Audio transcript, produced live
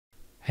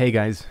Hey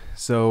guys,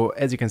 so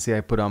as you can see I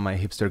put on my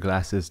hipster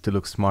glasses to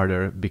look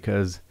smarter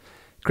because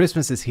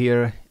Christmas is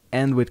here,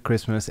 and with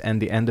Christmas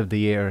and the end of the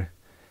year,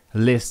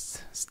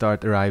 lists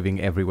start arriving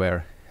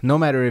everywhere. No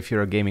matter if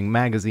you're a gaming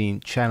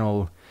magazine,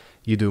 channel,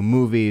 you do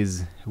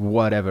movies,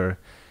 whatever,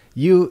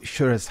 you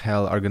sure as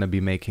hell are gonna be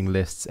making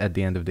lists at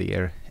the end of the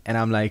year. And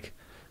I'm like,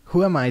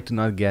 who am I to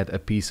not get a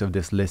piece of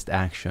this list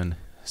action?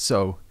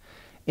 So,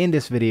 in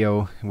this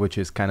video, which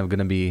is kind of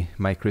gonna be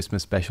my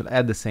Christmas special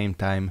at the same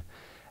time,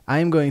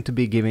 I'm going to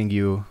be giving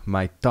you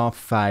my top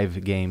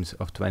 5 games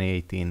of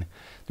 2018.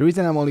 The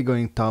reason I'm only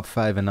going top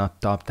 5 and not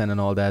top 10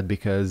 and all that,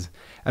 because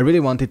I really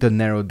wanted to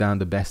narrow down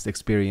the best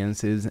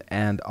experiences,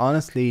 and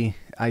honestly,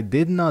 I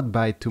did not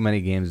buy too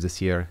many games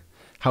this year.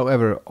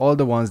 However, all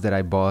the ones that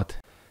I bought,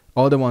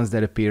 all the ones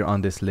that appear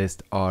on this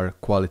list are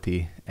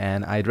quality,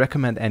 and I'd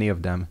recommend any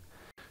of them.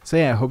 So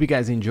yeah, I hope you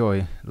guys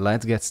enjoy.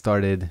 Let's get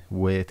started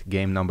with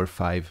game number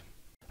 5.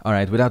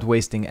 Alright, without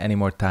wasting any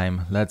more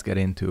time, let's get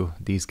into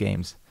these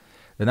games.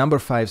 The number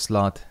 5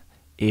 slot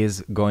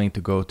is going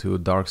to go to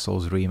Dark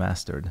Souls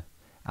Remastered.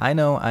 I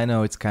know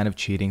it's kind of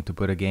cheating to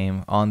put a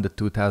game on the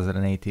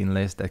 2018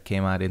 list that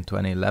came out in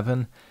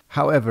 2011.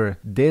 However,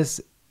 this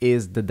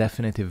is the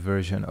definitive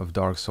version of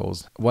Dark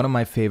Souls, one of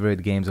my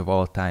favorite games of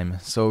all time.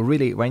 So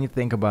really, when you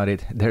think about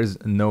it, there's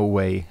no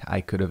way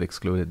I could have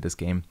excluded this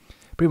game.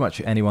 Pretty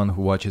much anyone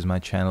who watches my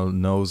channel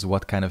knows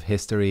what kind of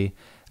history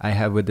I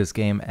have with this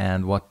game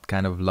and what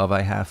kind of love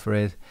I have for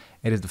it.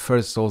 It is the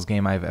first Souls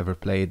game I've ever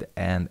played,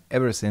 and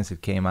ever since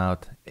it came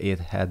out, it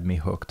had me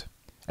hooked.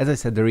 As I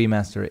said, the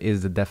remaster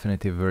is the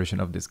definitive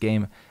version of this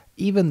game,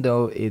 even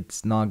though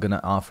it's not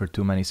gonna offer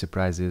too many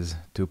surprises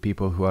to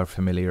people who are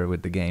familiar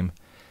with the game.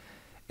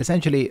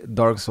 Essentially,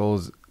 Dark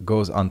Souls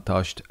goes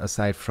untouched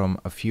aside from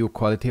a few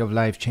quality of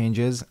life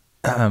changes,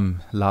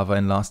 Lava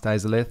and Lost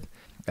Izalith,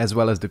 as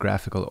well as the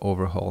graphical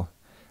overhaul.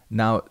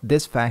 Now,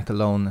 this fact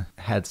alone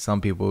had some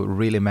people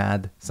really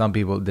mad, some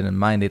people didn't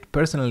mind it.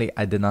 Personally,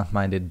 I did not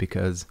mind it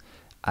because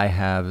I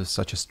have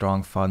such a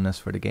strong fondness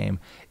for the game.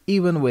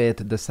 Even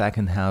with the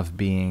second half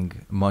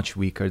being much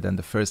weaker than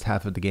the first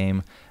half of the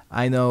game,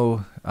 I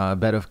know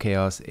Bed of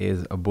Chaos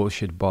is a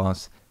bullshit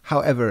boss.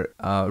 However,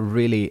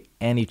 really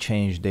any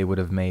change they would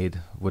have made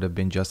would have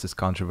been just as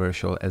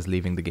controversial as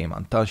leaving the game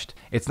untouched.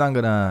 It's not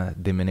gonna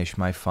diminish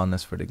my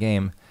fondness for the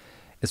game,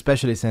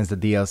 especially since the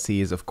DLC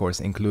is of course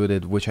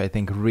included, which I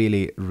think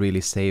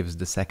really saves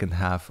the second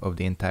half of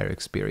the entire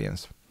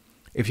experience.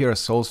 If you're a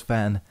Souls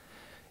fan,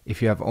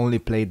 if you have only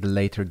played the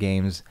later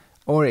games,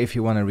 or if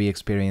you want to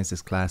re-experience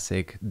this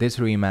classic, this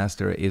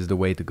remaster is the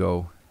way to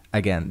go.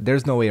 Again,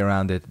 there's no way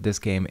around it, this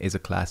game is a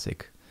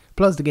classic.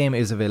 Plus the game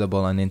is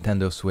available on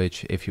Nintendo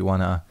Switch. If you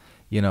wanna,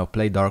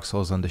 play Dark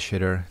Souls on the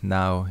shitter,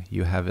 now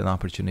you have an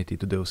opportunity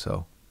to do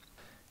so.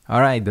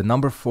 Alright, the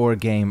number 4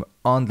 game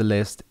on the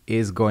list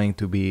is going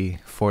to be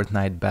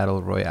Fortnite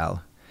Battle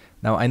Royale.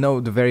 Now, I know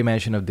the very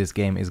mention of this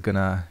game is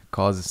gonna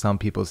cause some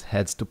people's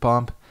heads to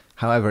pump.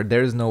 However,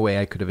 there is no way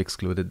I could have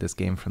excluded this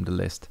game from the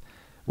list.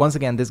 Once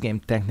again, this game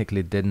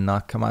technically did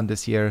not come out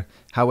this year.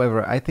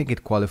 However, I think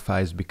it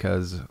qualifies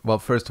because, well,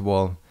 first of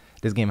all,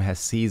 this game has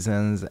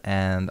seasons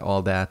and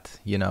all that,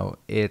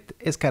 it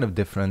is kind of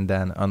different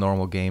than a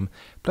normal game.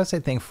 Plus, I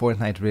think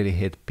Fortnite really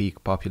hit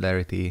peak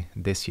popularity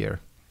this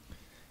year.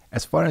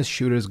 As far as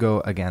shooters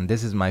go, again,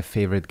 this is my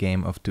favorite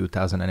game of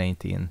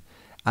 2018.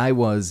 I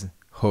was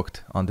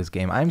hooked on this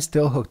game. I'm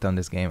still hooked on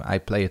this game. I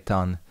play a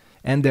ton.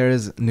 And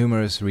there's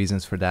numerous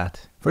reasons for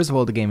that. First of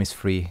all, the game is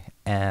free,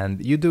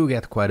 and you do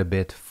get quite a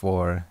bit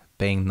for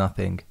paying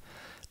nothing.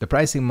 The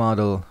pricing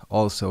model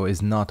also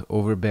is not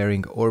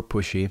overbearing or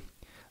pushy,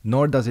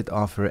 nor does it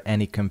offer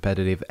any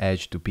competitive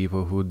edge to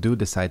people who do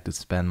decide to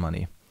spend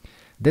money.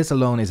 This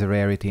alone is a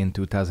rarity in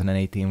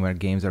 2018, where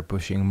games are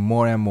pushing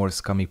more and more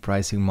scummy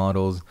pricing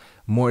models,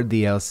 more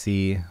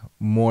DLC,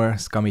 more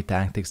scummy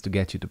tactics to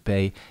get you to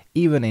pay,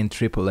 even in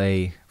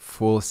AAA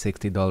full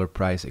 $60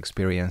 price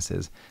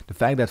experiences. The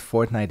fact that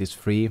Fortnite is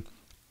free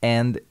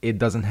and it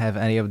doesn't have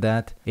any of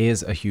that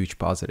is a huge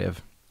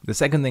positive. The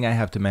second thing I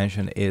have to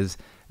mention is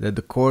that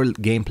the core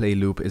gameplay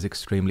loop is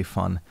extremely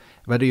fun.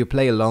 Whether you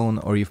play alone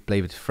or you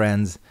play with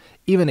friends,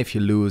 even if you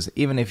lose,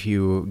 even if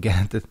you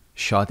get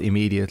shot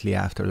immediately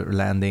after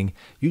landing,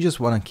 you just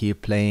want to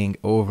keep playing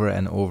over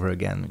and over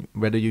again.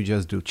 Whether you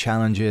just do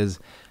challenges,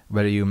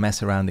 whether you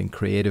mess around in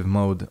creative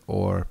mode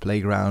or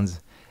playgrounds,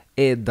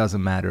 it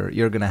doesn't matter.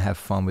 You're gonna have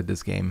fun with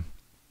this game.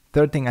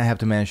 Third thing I have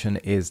to mention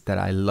is that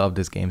I love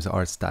this game's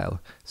art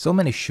style. So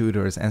many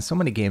shooters and so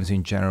many games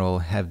in general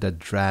have that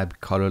drab,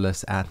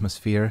 colorless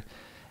atmosphere.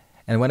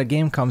 And when a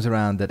game comes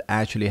around that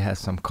actually has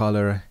some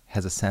color,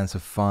 has a sense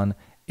of fun,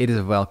 it is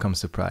a welcome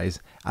surprise.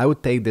 I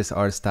would take this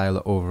art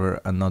style over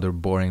another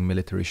boring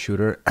military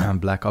shooter,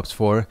 Black Ops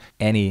 4,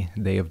 any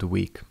day of the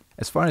week.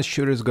 As far as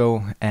shooters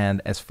go,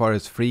 and as far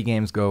as free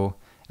games go,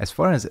 as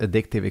far as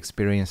addictive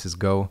experiences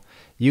go,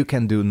 you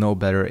can do no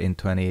better in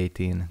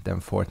 2018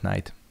 than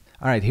Fortnite.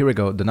 Alright, here we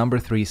go. The number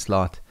 3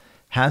 slot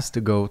has to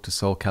go to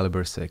Soul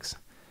Calibur 6.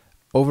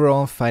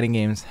 Overall, fighting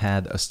games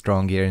had a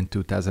strong year in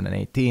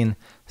 2018.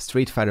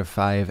 Street Fighter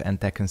V and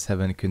Tekken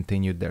 7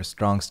 continued their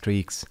strong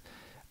streaks.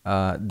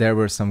 There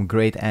were some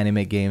great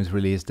anime games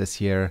released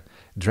this year.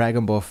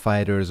 Dragon Ball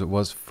FighterZ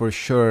was for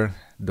sure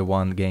the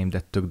one game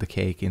that took the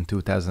cake in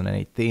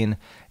 2018,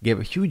 gave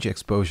a huge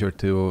exposure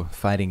to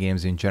fighting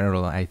games in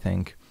general, I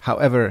think.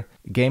 However,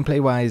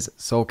 gameplay-wise,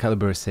 Soul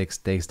Calibur 6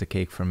 takes the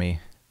cake for me.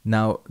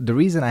 Now, the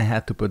reason I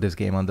had to put this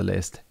game on the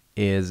list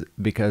is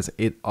because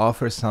it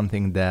offers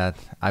something that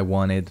I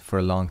wanted for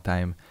a long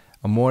time,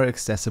 a more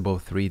accessible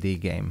 3D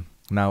game.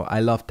 Now, I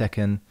love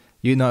Tekken.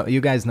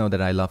 You guys know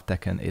that I love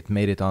Tekken. It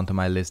made it onto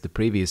my list the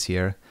previous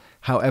year.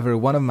 However,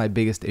 one of my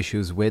biggest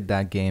issues with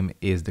that game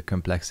is the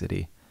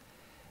complexity.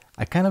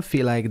 I kind of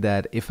feel like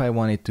that if I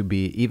wanted to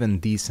be even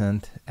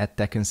decent at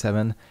Tekken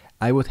 7,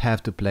 I would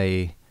have to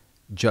play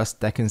just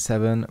Tekken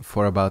 7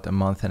 for about a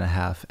month and a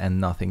half and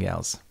nothing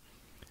else.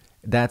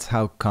 That's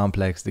how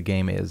complex the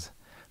game is.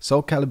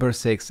 Soul Calibur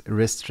 6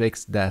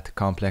 restricts that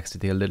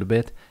complexity a little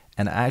bit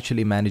and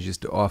actually manages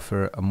to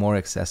offer a more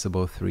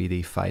accessible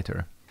 3D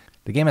fighter.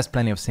 The game has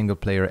plenty of single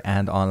player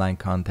and online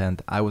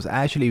content. I was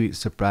actually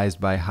surprised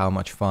by how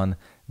much fun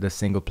the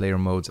single player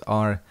modes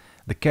are.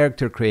 The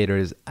character creator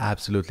is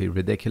absolutely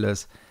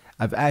ridiculous.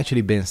 I've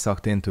actually been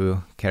sucked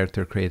into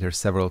character creator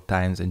several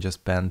times and just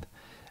spent,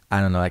 I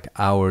don't know, like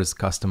hours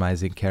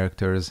customizing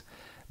characters.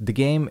 The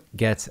game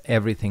gets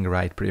everything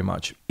right pretty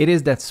much. It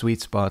is that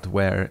sweet spot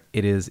where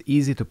it is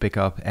easy to pick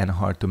up and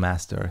hard to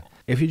master.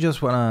 If you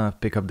just wanna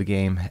pick up the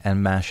game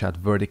and mash out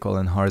vertical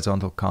and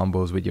horizontal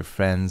combos with your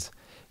friends,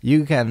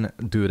 you can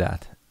do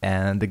that,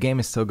 and the game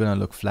is still gonna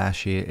look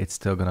flashy, it's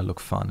still gonna look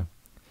fun.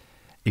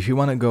 If you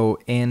wanna go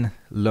in,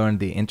 learn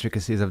the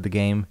intricacies of the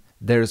game,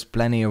 there's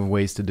plenty of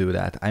ways to do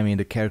that. I mean,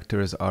 the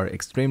characters are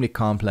extremely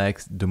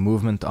complex, the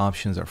movement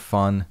options are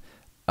fun,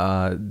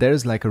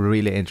 there's like a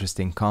really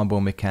interesting combo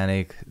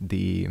mechanic,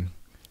 the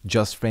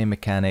just frame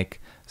mechanic,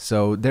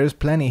 so there's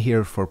plenty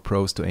here for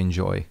pros to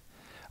enjoy.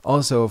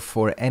 Also,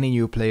 for any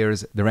new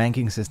players, the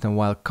ranking system,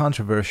 while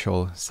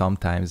controversial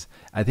sometimes,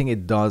 I think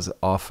it does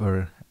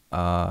offer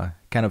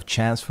kind of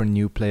chance for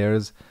new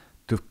players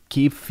to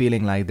keep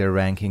feeling like they're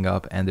ranking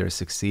up and they're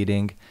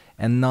succeeding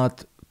and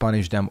not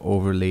punish them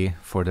overly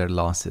for their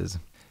losses.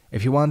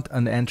 If you want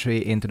an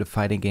entry into the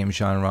fighting game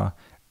genre,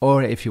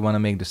 or if you want to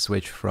make the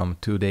switch from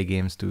 2D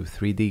games to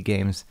 3D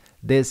games,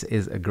 this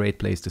is a great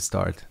place to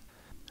start.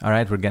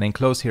 Alright, we're getting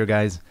close here,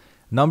 guys.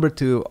 Number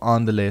 2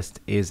 on the list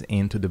is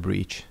Into the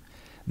Breach.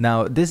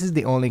 Now, this is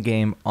the only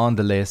game on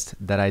the list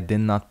that I did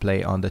not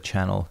play on the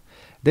channel.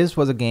 This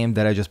was a game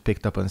that I just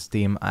picked up on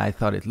Steam. I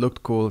thought it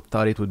looked cool,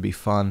 thought it would be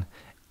fun,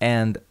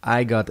 and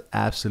I got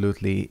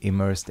absolutely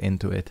immersed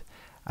into it.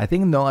 I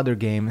think no other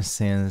game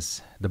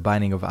since The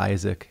Binding of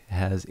Isaac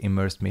has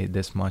immersed me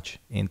this much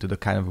into the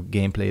kind of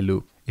gameplay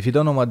loop. If you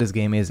don't know what this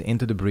game is,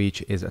 Into the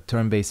Breach is a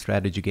turn-based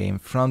strategy game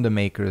from the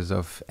makers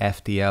of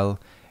FTL,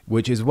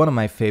 which is one of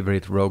my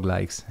favorite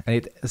roguelikes, and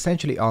it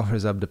essentially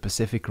offers up the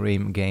Pacific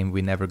Rim game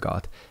we never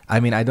got. I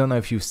mean, I don't know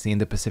if you've seen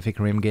the Pacific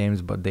Rim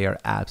games, but they are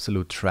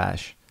absolute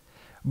trash.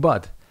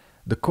 But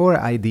the core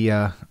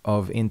idea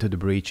of Into the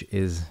Breach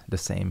is the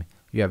same.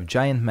 You have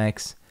giant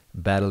mechs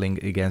battling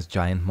against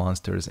giant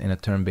monsters in a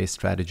turn-based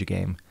strategy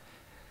game.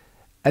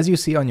 As you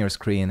see on your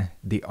screen,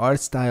 the art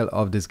style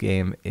of this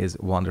game is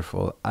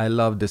wonderful. I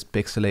love this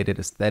pixelated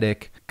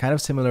aesthetic, kind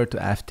of similar to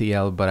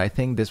FTL, but I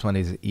think this one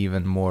is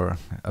even more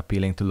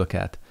appealing to look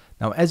at.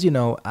 Now, as you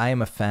know, I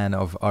am a fan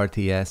of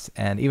RTS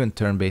and even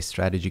turn-based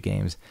strategy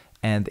games,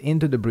 and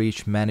Into the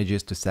Breach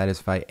manages to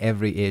satisfy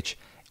every itch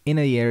in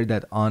a year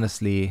that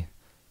honestly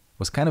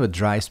was kind of a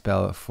dry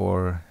spell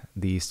for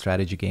the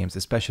strategy games,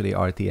 especially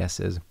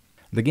RTSs.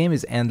 The game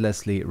is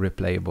endlessly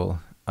replayable,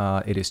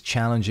 it is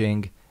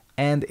challenging,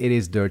 and it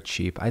is dirt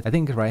cheap. I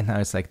think right now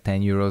it's like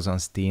 10 euros on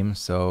Steam,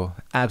 so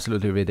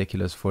absolutely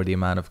ridiculous for the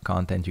amount of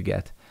content you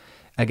get.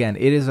 Again,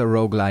 it is a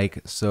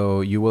roguelike,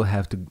 so you will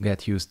have to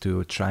get used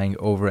to trying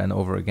over and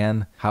over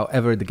again.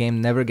 However, the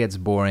game never gets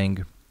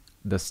boring,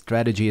 the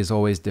strategy is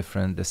always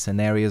different, the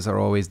scenarios are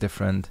always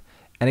different,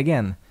 and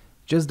again,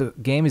 just the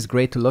game is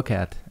great to look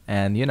at,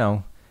 and you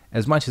know,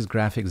 as much as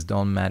graphics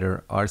don't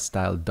matter, art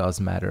style does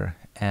matter,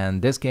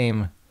 and this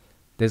game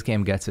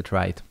gets it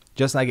right.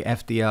 Just like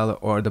FTL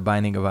or The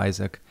Binding of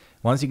Isaac,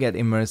 once you get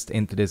immersed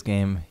into this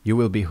game, you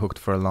will be hooked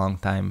for a long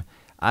time.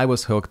 I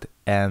was hooked,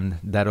 and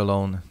that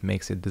alone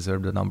makes it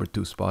deserve the number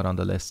 2 spot on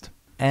the list.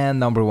 And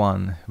number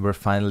 1, we're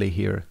finally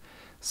here.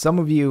 Some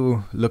of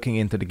you looking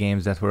into the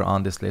games that were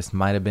on this list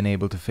might have been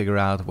able to figure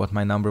out what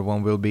my number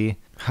 1 will be.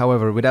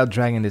 However, without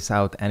dragging this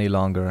out any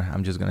longer,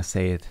 I'm just gonna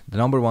say it. The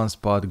number 1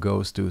 spot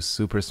goes to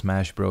Super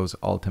Smash Bros.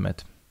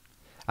 Ultimate.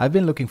 I've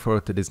been looking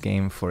forward to this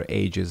game for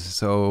ages,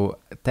 so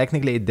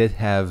technically it did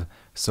have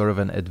sort of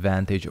an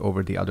advantage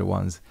over the other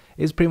ones.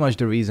 It's pretty much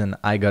the reason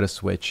I got a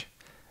Switch.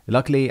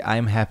 Luckily,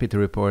 I'm happy to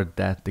report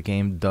that the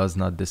game does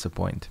not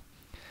disappoint.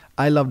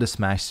 I love the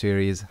Smash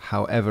series,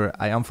 however,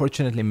 I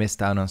unfortunately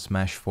missed out on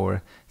Smash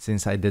 4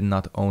 since I did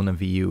not own a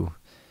Wii U.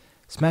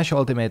 Smash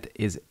Ultimate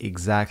is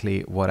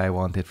exactly what I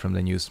wanted from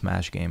the new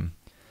Smash game.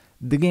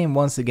 The game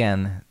once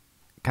again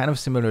kind of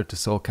similar to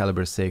Soul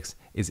Calibur 6,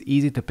 is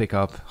easy to pick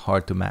up,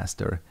 hard to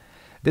master.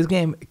 This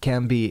game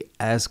can be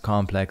as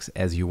complex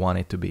as you want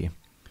it to be.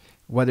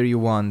 Whether you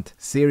want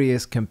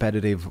serious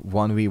competitive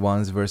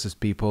 1v1s versus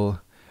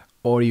people,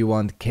 or you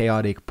want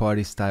chaotic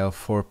party-style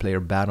 4-player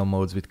battle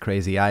modes with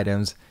crazy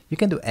items, you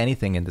can do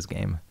anything in this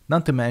game.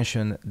 Not to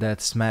mention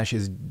that Smash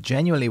is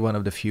genuinely one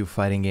of the few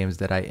fighting games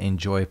that I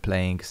enjoy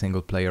playing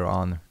single player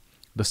on.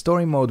 The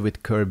story mode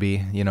with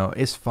Kirby,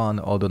 is fun,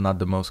 although not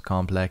the most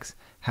complex.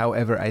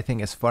 However, I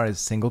think as far as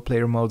single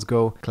player modes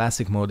go,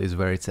 classic mode is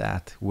where it's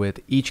at, with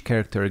each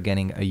character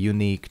getting a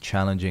unique,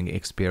 challenging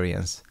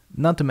experience.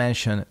 Not to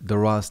mention, the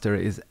roster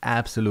is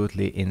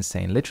absolutely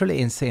insane, literally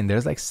insane.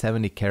 There's like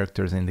 70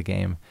 characters in the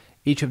game.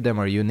 Each of them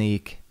are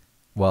unique,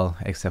 well,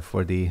 except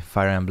for the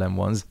Fire Emblem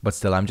ones, but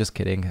still, I'm just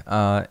kidding.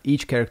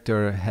 Each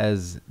character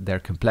has their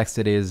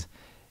complexities.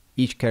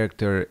 Each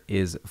character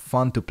is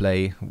fun to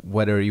play,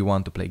 whether you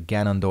want to play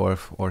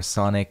Ganondorf or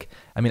Sonic.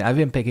 I mean, I've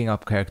been picking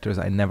up characters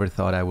I never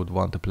thought I would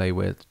want to play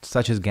with,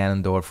 such as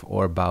Ganondorf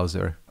or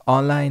Bowser.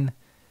 Online,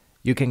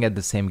 you can get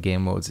the same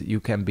game modes.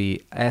 You can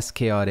be as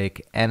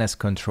chaotic and as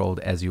controlled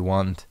as you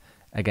want.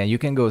 Again, you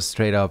can go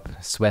straight up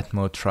sweat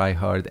mode, try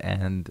hard,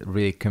 and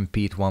really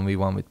compete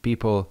 1v1 with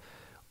people,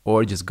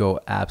 or just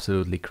go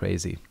absolutely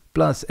crazy.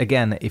 Plus,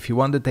 again, if you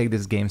want to take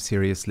this game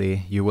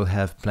seriously, you will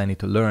have plenty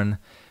to learn,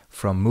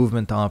 from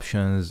movement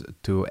options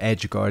to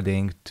edge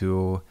guarding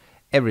to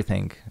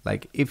everything.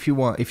 Like if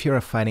you're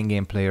a fighting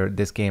game player,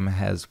 this game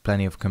has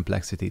plenty of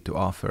complexity to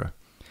offer.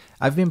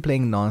 I've been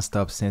playing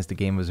non-stop since the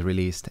game was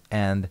released,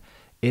 and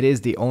it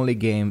is the only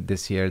game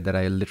this year that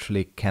I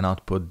literally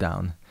cannot put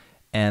down.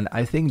 And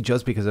I think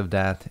just because of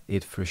that,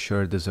 it for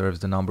sure deserves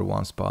the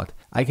 #1 spot.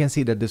 I can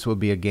see that this will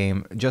be a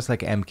game, just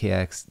like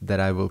MKX, that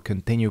I will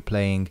continue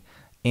playing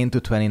into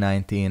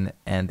 2019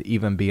 and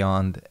even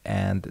beyond,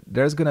 and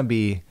there's gonna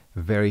be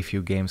very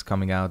few games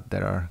coming out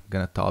that are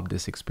gonna top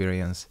this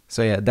experience.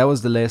 So yeah, that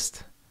was the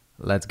list.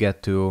 Let's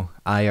get to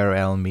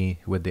IRL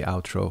me with the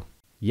outro.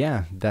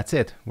 Yeah, that's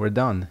it. We're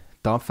done.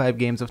 Top 5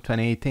 games of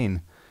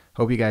 2018.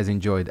 Hope you guys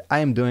enjoyed. I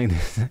am doing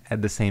this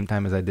at the same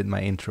time as I did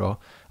my intro.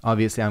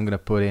 Obviously, I'm gonna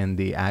put in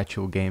the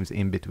actual games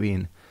in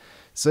between.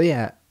 So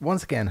yeah,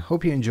 once again,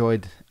 hope you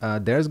enjoyed.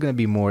 There's gonna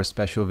be more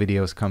special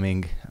videos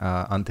coming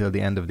until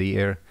the end of the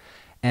year.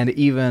 And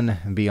even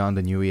beyond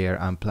the new year,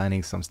 I'm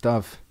planning some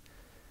stuff.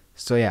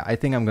 So yeah, I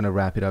think I'm gonna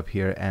wrap it up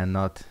here and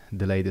not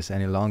delay this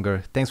any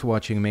longer. Thanks for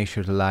watching. Make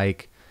sure to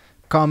like,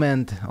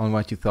 comment on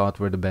what you thought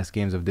were the best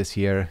games of this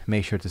year.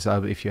 Make sure to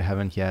sub if you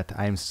haven't yet.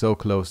 I'm so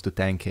close to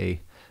 10K,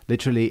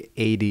 literally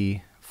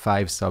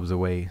 85 subs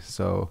away.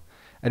 So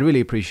I'd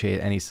really appreciate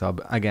any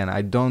sub. Again,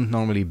 I don't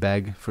normally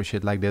beg for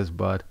shit like this,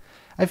 but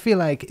I feel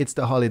like it's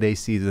the holiday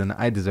season.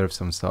 I deserve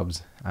some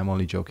subs. I'm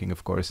only joking,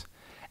 of course.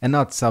 And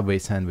not Subway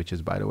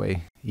sandwiches, by the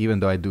way, even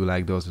though I do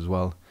like those as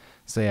well.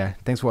 So yeah,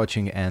 thanks for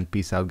watching and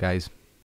peace out, guys.